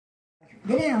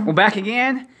Get down. We're back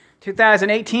again.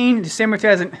 2018, December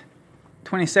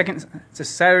 22nd. It's a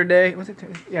Saturday. What's it?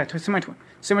 Yeah, December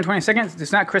 22nd.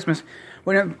 It's not Christmas.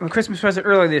 We had a Christmas present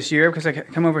early this year because I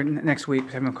come over next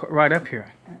week. I'm going to ride up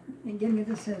here. And give me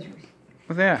the scissors.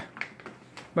 What's that?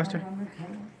 Buster?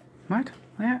 What?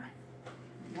 Yeah.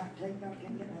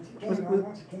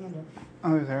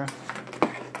 Oh, there.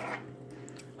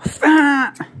 What's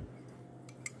that?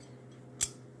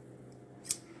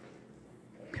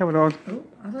 Cover dog. Oh,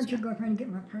 I thought you were going to get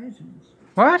my presents.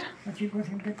 What? I thought you were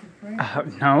going to get the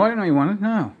presents. No, I didn't know you wanted.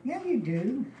 No. Yeah, you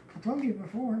do. I told you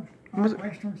before. All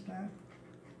Western stuff.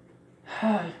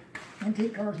 Cars.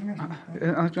 Antique cars and Western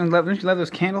stuff. Don't you love those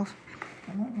candles?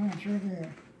 I'm sure they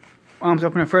are. Mom's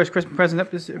opening her first Christmas present up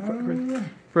this year.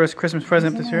 First Christmas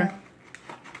present this year.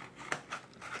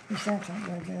 What's that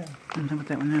something like that? I'm talking about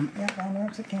that one there. Yep, I know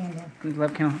it's a candle. I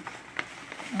love candle.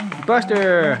 Oh,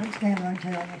 Buster! It's candle, I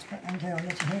can tell.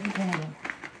 It's a heavy candle.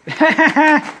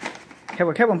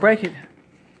 Careful, break it.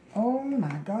 Oh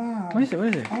my God. What is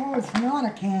it? Oh, it's not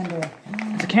a candle.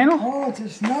 It's a candle? Oh, it's a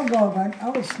snow globe.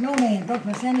 Oh, it's snowman. That's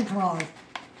my Santa Claus.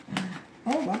 Oh,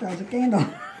 I thought it was a candle.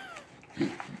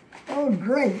 Oh,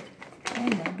 great. Oh my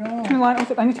God. Turn the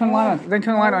light on. I need to turn the light on. Then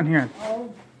turn the light on here.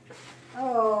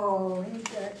 Oh, ain't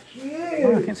that cute?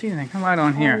 Oh, I can't see anything. Turn the light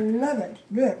on here. I love it.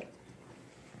 Look.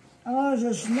 Oh, it's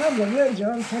a snuggle. Look,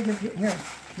 Joe. Take a picture. Here.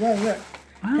 Joe, look.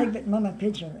 What? Take that mama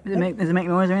picture of it. Does it make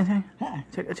noise or anything? Huh?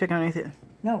 Check underneath it.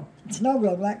 No, it's snow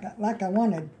globe like I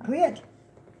wanted. Quit.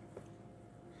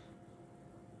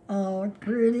 Oh, it's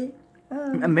pretty.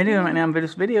 Oh, I'm videoing right now. I'm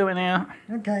just videoing right now.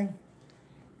 okay.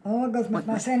 Oh, it goes with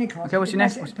my Santa Claus. Okay, what's your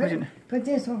next? Put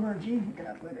this over. Gee, can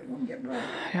I put it? It won't get broke.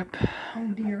 Yep. Oh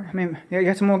dear. I mean, you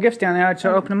got some more gifts down there. I'd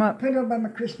open them up. Put it over by my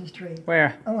Christmas tree.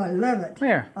 Where? Oh, I love it.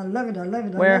 Where? I love it.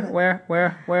 Where?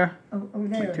 Oh, over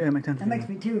there. That makes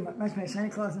me two. That makes me Santa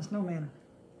Claus and Snowman.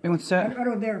 Hey, what's that? Right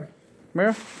over there.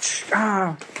 Where?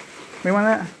 Ah. You want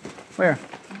that? Where?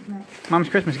 Mom's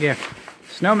Christmas gift.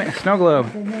 Snow globe.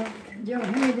 Okay, now, Joe,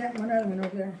 hand me that one other one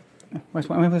over there. What's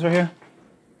one right here?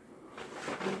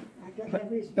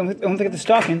 Don't look at the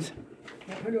stockings.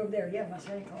 Yeah, put it over there. Yeah, my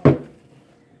Santa Claus.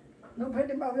 No, put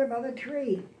it over there by the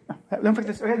tree. Don't forget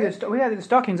this. We had the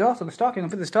stockings also. The stockings. Don't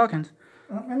forget the stockings.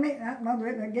 Well, give me.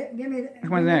 Which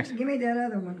one's next? Give me that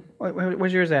other one.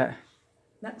 Where's yours at?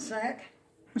 That sack.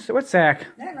 What sack?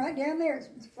 That right down there.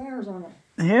 It's flowers on it.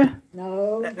 Here?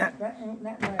 No. That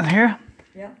right. Here?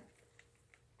 Yeah.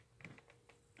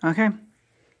 Okay.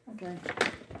 Okay.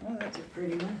 Oh, that's a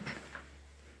pretty one.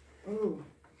 Ooh.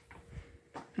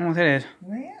 I don't know what that is.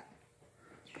 Well.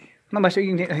 No, Buster,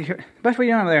 you can get. Buster, what are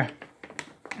you doing over there?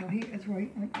 Oh, that's right.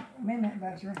 Man, that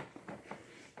Buster.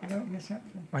 I don't miss that.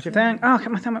 What's your thing? Oh,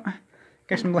 come on.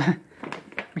 Get some blood.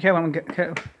 Okay, I'm going to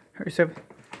hurt yourself.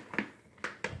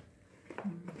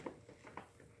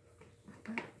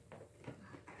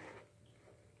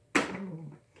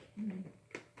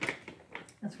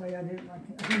 That's why I didn't like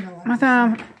it. I didn't like my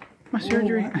thumb. My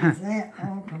surgery. What is that?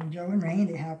 Oh, from Joe and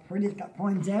Randy. How pretty. It's got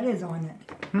poinsettias on it.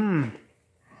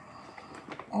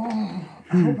 Oh,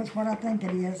 I hope it's what I think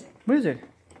it is. What is it?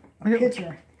 A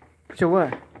picture. Picture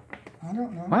what? I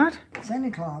don't know. What?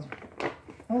 Santa Claus.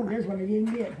 Oh, there's what I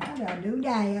didn't get. How did I do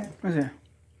that? What is it?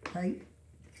 Tape.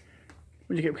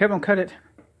 What'd you get? Kevin, cut it.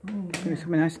 Oh, It's a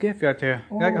nice gift out there.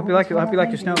 Oh, I hope you like it. I hope you like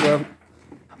your snow globe.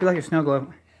 Hope you like your snow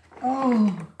globe.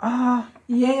 Oh. Ah.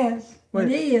 Yes.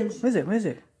 It is. What is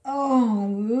it? Oh, I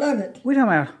love it. What are you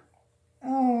talking about?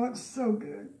 Oh, it's so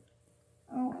good.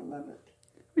 Oh, I love it.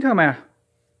 What are you talking about?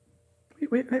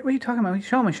 What are you talking about?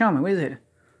 Show me. What is it?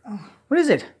 Oh. What is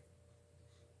it?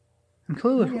 I'm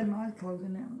clueless. I had my eyes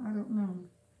closing now. I don't know.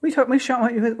 What are you talking about? Show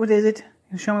me. What is it?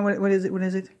 Show me what is it? What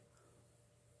is it?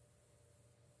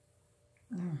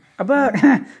 A bug.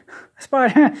 A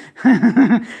spider.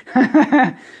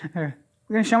 You're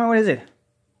gonna show me what is it?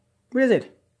 What is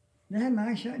it? Did I have my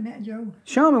eye shut in that, Joe?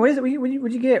 Show me. What is it?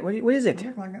 What'd you get? What is it? It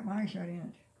looked like I got my eye shut in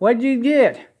it. What'd you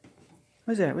get?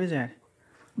 What is that? What is that?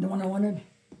 The one I wanted.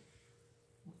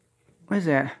 What is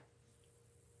that?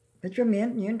 Picture of me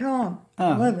and you and Tom.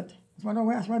 Oh. I love it.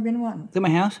 That's what I've been wanting. Is it my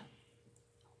house?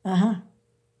 Uh-huh.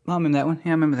 Oh, I remember that one.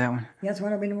 Yeah, I remember that one. That's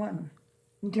what I've been wanting.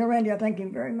 And tell Randy I thank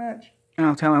him very much.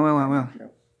 Oh, tell me I will.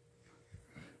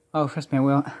 Oh, trust me, I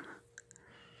will.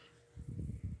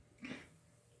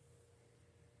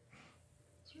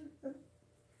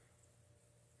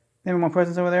 Any more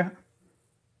presents over there?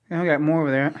 Yeah, we got more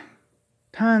over there.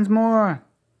 Tons more.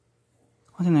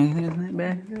 What's in there? Isn't that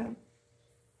bad?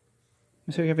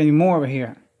 Let's see if we have any more over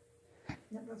here.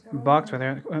 Box over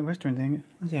there. Western thing.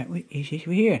 What's that? Wait, is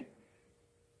over here?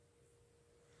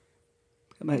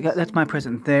 That's my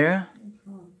present there.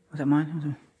 Was that mine? Was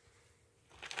it?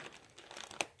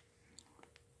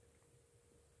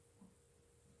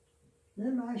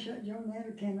 Then my shut Joe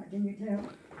Natter can you tell?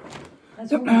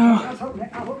 That's Oh. what I hope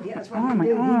yeah, that's what Oh, he my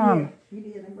did. arm. He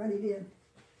did. I'm glad he did.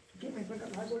 Get me pick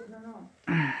up my book and on.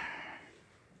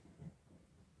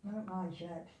 Not my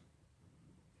shut.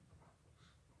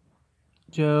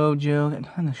 Joe, that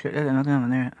ton of shit. There's nothing on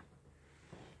there.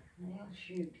 Well,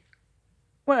 shoot.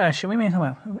 What should we mean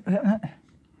about? What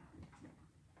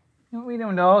are we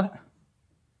doing, dog?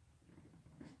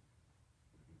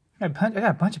 I got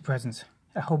a bunch of presents.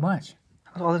 A whole bunch.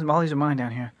 All these are mine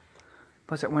down here.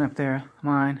 Plus that one up there,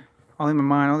 mine. All of them are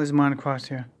mine. All these are mine across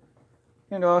here.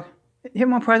 Here, dog. You have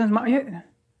more presents? I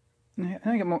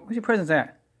don't get more. Where's your presents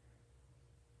at?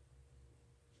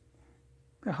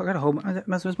 I got a whole bunch.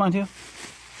 That's mine too.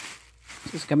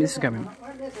 This is got me.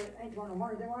 What is it? Ain't one of them.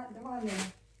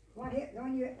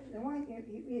 The one you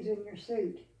use in your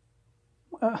suit.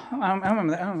 I don't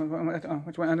remember that. I don't know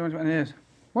which one. I don't know which one it is.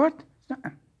 What?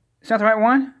 It's not the right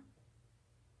one?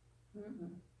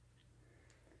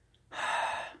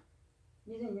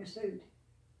 Use in your suit.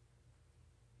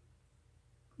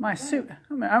 My suit. I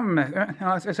remember.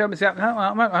 No, it's I don't know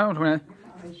what it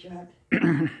Oh, shut.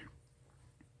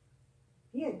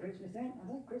 He had Christmas. I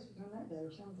think Christmas on that day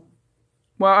or something.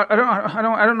 Well, I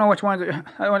don't know which one.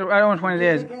 I don't know which one it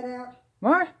is. Did you pick that out?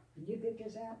 What? Did you pick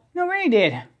this out? No, Ray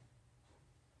did.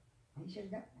 He should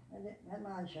have got that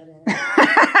mine shut in.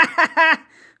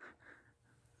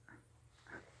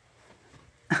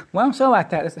 Well, I'm sorry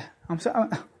about that. I'm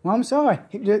sorry.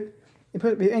 You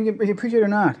appreciate it or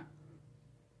not?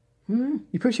 You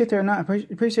appreciate it or not?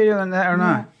 Appreciate it or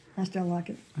not? I still like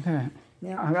it. Okay.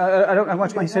 Yeah. I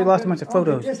watched my say lost a bunch of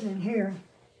photos. This one here.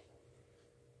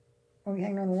 Oh, you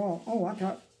hanging on the wall. Oh, I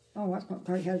thought you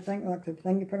had a thing like the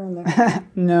thing you put on the.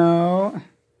 No.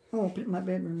 Oh, put it in my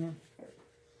bedroom then.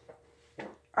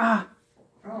 Ah.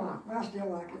 Oh, I still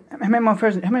like it. How many more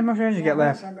presents you got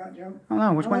left? I got, Joe. I don't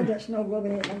know which one. That snow globe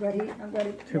in it. I'm ready.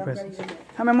 Two presents.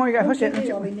 How many more you got? Don't you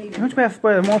have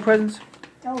more presents?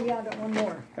 Oh yeah, I got one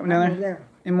more. Got one down there?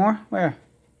 Any more? Where?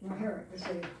 Well, here, let's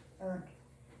see. Where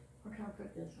can I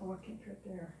put this? Oh, I can't put it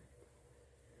there.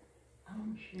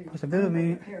 Oh, shoot. What's the video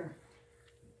mean? Here.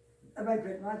 I might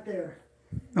put it right there.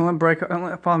 Don't let break. Don't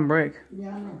let it fall and break.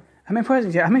 Yeah, I know. How many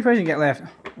presents you got left?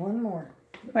 One more.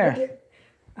 Where?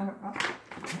 I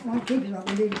want to keep it up.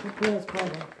 We need to put this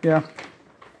probably. Yeah.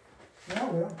 Yeah, I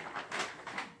will.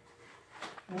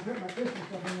 I'll put my Christmas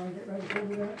stuff in and get ready to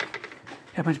do that.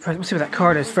 Yeah, a bunch of presents. Let's see what that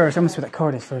card is first. I'm gonna see what that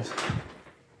card is first.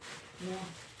 Yeah.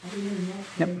 I didn't even know.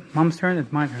 Yep. Mom's turn.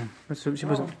 It's my turn. She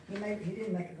wasn't. He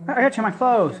didn't make it. I gotta change my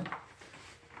clothes.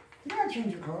 You gotta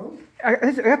change your clothes. I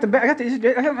don't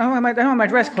have my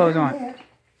dress clothes on. I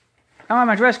don't have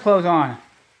my dress clothes on.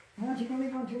 Why don't you go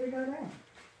leave until we go down?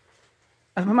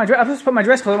 I'm supposed to put my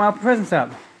dress clothes on while I put presents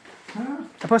up. Huh? I'm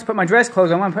supposed to put my dress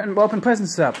clothes on while I'm opening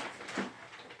presents up.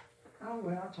 Oh,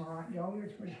 well, that's all right. Joe, you're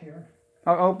supposed to hear.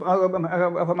 I'll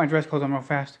put my dress clothes on real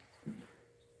fast.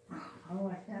 I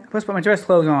like that. I'm supposed to put my dress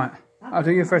clothes on. I'll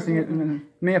do you first.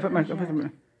 Me, I put my.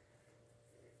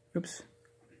 Oops.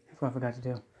 That's what I forgot to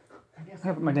do. I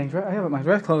have my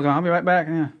dress clothes on. I'll be right back.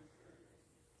 Yeah.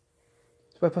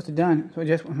 That's what I'm supposed to do.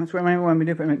 That's what I wanted me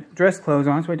to do. Put my dress clothes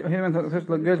on. So he didn't look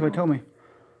good. So he told me.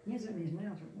 Yes, it is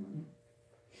now.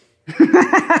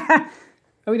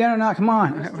 Are we done or not? Come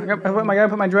on. I gotta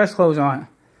put my dress clothes on.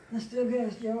 Let's do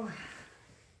this, Joe.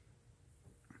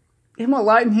 Get more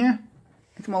light in here.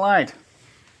 Get some more light.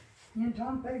 You and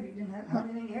Tom Baby didn't have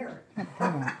anything here.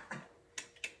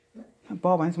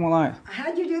 Bob, I need some more light.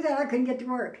 How'd you do that? I couldn't get to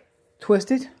work.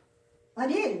 Twisted? I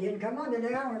did. It didn't come on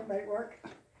today. I went back to work.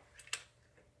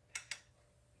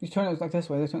 You turn it like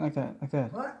this way. Let's turn it like that. Like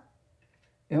that. What?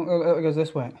 It goes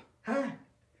this way. Huh?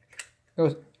 It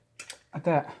goes like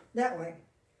that. That way.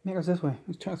 It goes this way.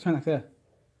 Let's turn like that.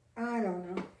 I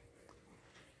don't know.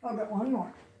 I'll get one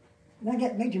more. I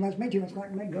get me too much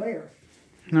like me glare.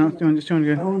 No, it's doing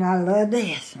good. Oh, and I love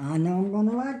this. I know I'm going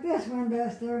to like this one,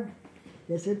 Buster.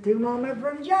 This is 2 moments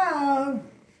from Joe.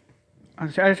 I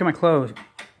just change my clothes.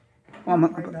 Oh,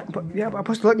 yeah, I'm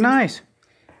supposed to look nice.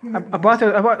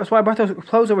 That's why I brought those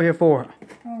clothes over here for.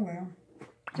 Oh, well.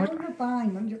 So you're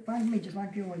fine. You're fine with me just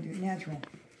like you would do, natural.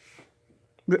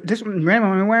 Just random,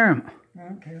 let me wear them.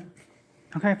 Okay.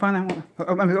 Okay, fine.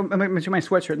 I'll make my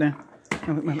sweatshirt then.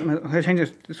 I'll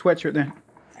change the sweatshirt then.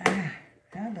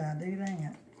 How did I do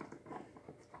that?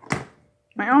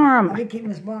 My arm! I'll be keeping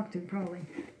this box too, probably.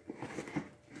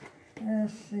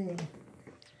 Let's see.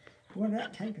 Boy,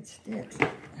 that tape, it sticks.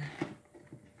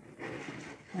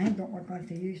 My hands don't work like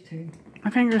they used to.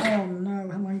 My fingers. Oh, no.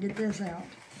 I'm going to get this out.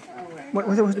 What's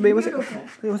it supposed to be? What's it Beautiful.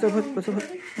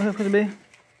 supposed to be?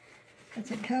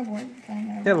 It's a cowboy thing.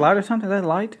 Is that a light or something? Is that a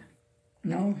light?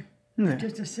 No, Is it's it?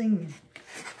 just a scene.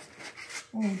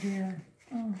 Oh dear.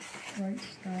 Oh, great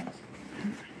stuff.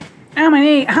 Ow, my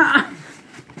knee! My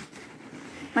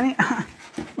knee! Let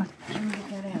me get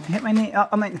that out. Hit my knee!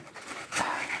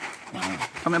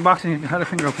 I'm in boxing. Hold the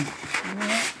finger open.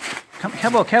 Yeah. Come,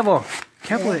 careful with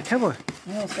it, careful.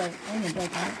 Well, so I'm gonna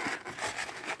break that.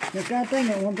 There's that thing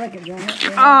that won't break it, John.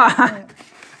 Ah!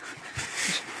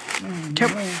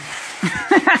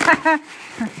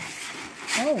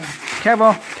 Oh.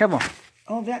 Careful.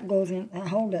 Oh, that goes in.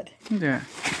 Hold it. There.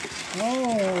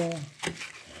 Oh.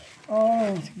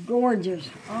 Oh, it's gorgeous.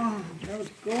 Oh, that was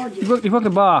gorgeous. You broke the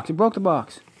box. You broke the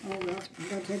box. Oh, that's, I'm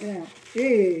gonna take it out.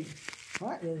 Hey,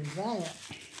 what is that?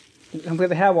 I'm with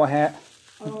the cowboy hat.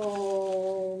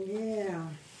 Oh, yeah.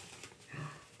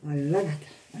 I love it.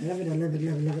 I love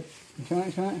it. Show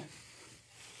it.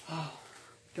 Oh,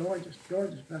 gorgeous,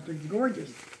 Buster,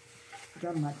 gorgeous. It's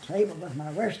on my table with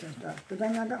my Western stuff. The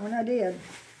thing I got when I did.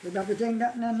 The other thing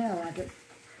got none now like it.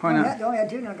 Why not? I only had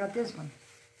two, and I got this one.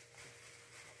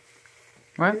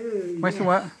 What? Ooh, What's the yes.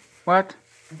 what? What?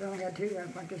 I only had two, I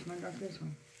got this one, I got this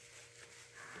one.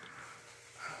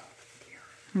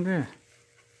 Good.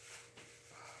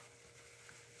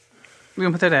 Where you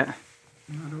gonna put that at?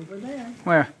 Not over there.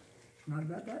 Where? Not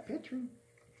about that picture.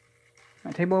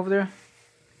 That table over there?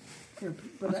 Here,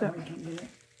 put What's that that? one, you can't get it.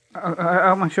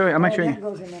 I'm gonna show you. I'm gonna show that you.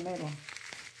 goes in the middle.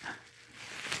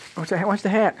 What's the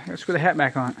hat? Let's put the hat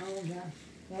back on. Oh, yeah.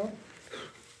 Well,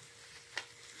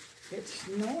 it's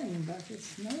snowing, Buck. It's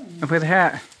snowing. I'll put the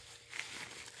hat.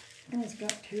 And it's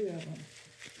got two of them.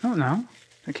 Oh no.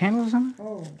 The candles or something?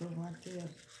 Oh, it goes like this.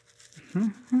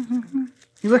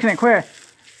 You looking at Queer?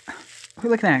 Who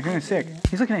looking at? You're sick.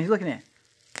 He's looking at.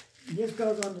 It just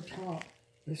goes on the top.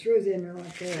 The screws in there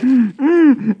like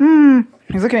that.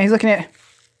 He's looking at.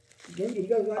 It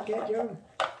goes like that, Joe.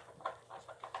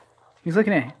 He's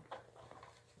looking at.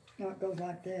 No, it goes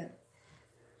like that.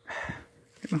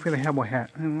 Let me put the cowboy hat.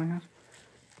 And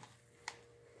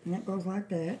it goes like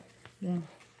that. Then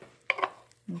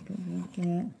it goes like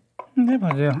that. What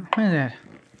about do? What is that?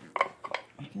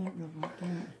 That goes like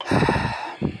that.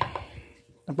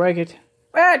 I'll break it.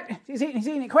 Quit! He's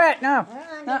eating it. Quit! No. I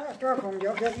got that store from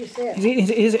Joe. That's what you said.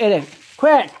 He's eating it.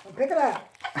 Quit! Well, pick it up.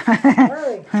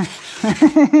 Hurry.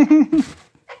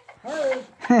 Hurry.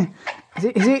 He's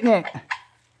eating it.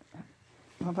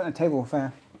 I'm putting a table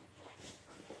fast.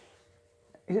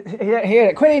 He ate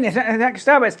it. Quit eating it.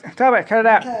 Stop it. Cut it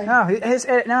out. Okay. No, he's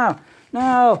ate it. No.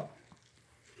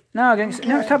 No,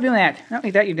 stop doing that. Don't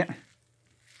eat that. You don't.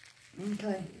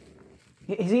 Okay.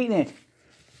 He's eating it.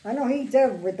 I know he eats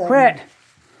everything. Quit.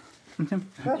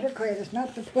 Pressure quit. It's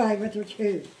not to play with your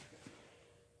tooth.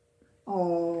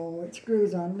 Oh, it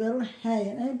screws on little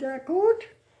hand. Ain't that good?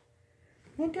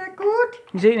 Ain't that good?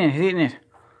 He's eating it.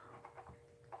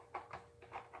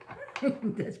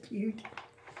 That's cute.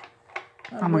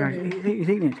 Oh my gosh, he's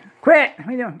eating it. Quit! What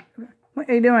are you doing? What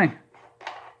are you doing?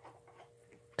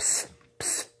 Psst.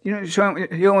 You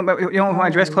don't want my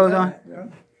dress clothes on?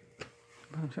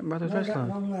 Something about those dress Got clothes.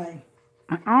 one way.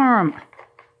 My arm.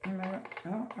 I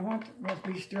want it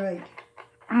to be straight.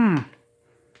 How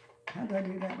do I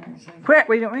do that when you say? Quit!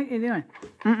 What are you doing?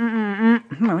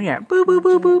 Oh yeah. Boop.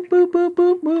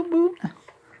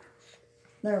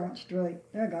 There, I want straight.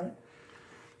 There, I got it.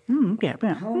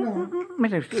 Yeah. Hold on.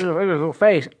 Make a little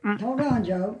face. Hold on,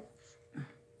 Joe.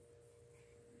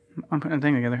 I'm putting the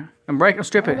thing together.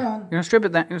 Strip it. Hold on. You're gonna strip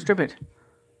it. You're gonna strip it.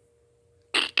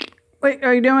 What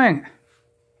are you doing?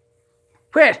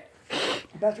 Quit!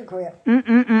 Better quit. Okay.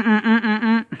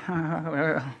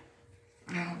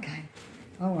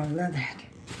 Oh, I love that.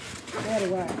 Right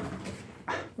away.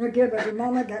 They're good, but the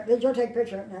moment that, did you take a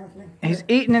picture of it now with me? He's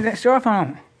eating it at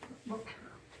styrofoam.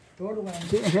 Throw it away.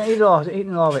 He's eating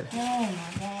all of it. Oh my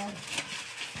God.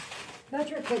 That's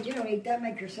your kid. You don't eat that.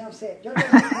 Make yourself sick. Take a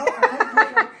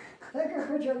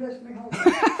picture of this. Let me hold it.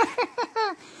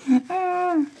 You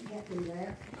can't do that.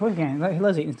 Of course he can. He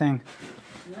loves eating things.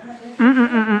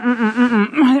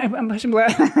 I'm pushing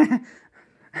black.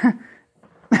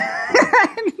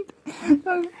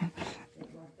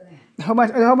 How much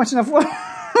in the floor?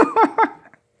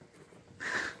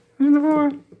 In the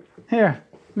floor. Here.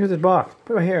 Here's this box.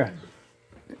 Put it right here.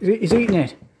 He's eating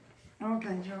it.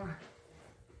 Okay, Joe.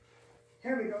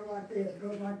 Here we go like this. It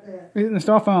goes like that. He's eating the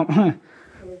styrofoam.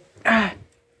 I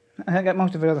got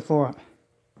most of it on the floor.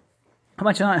 How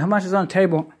much is on the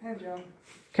table? Here, Joe.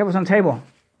 Cable's on the table.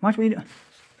 How much we do?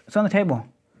 It's on the table.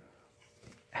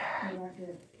 Like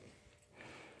this.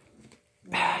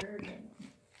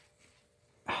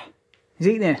 He's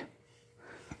eating it.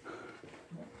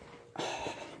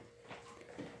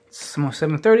 It's almost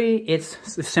 7:30.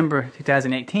 It's December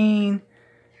 2018.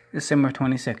 December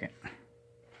 22nd.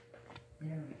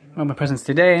 Well, my presents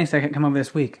today, so I can come over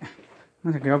this week.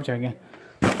 I'm gonna go up there again.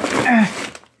 Thank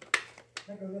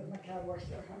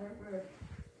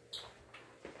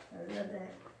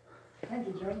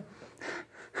you, Joe.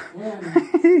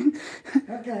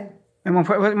 Yeah. Okay. And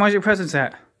where's your presents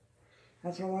at?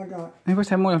 That's all I got. You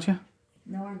must have more, don't you?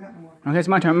 No, I got more. Okay, it's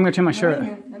my turn. I'm gonna turn my shirt.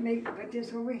 Let me put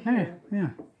this over here. Hey, yeah.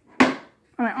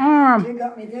 My arm. You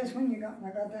got me this one. I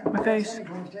got that one. My face. Okay.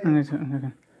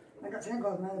 Okay. I got Santa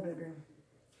Claus in my other bedroom.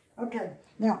 Okay.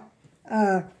 Now,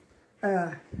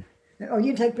 oh,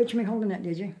 you take a picture of me holding that,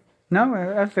 did you? No,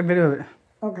 that's the video of it.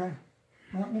 Okay.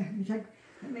 Well, let me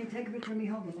take a picture of me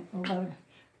holding it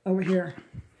over here.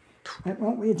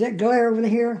 Is that glare over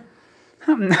here?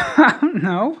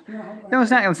 No. No, it's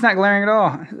not. It's not glaring at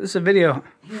all. It's a video.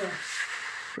 Yeah.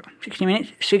 16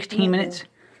 minutes. 16 minutes.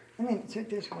 I mean, sit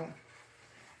this way.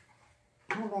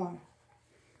 Hold on.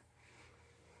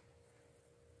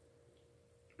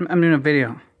 I'm doing a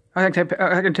video. I can take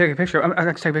a picture. I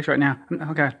can take a picture right now.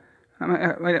 Okay.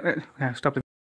 Wait. Okay, stop the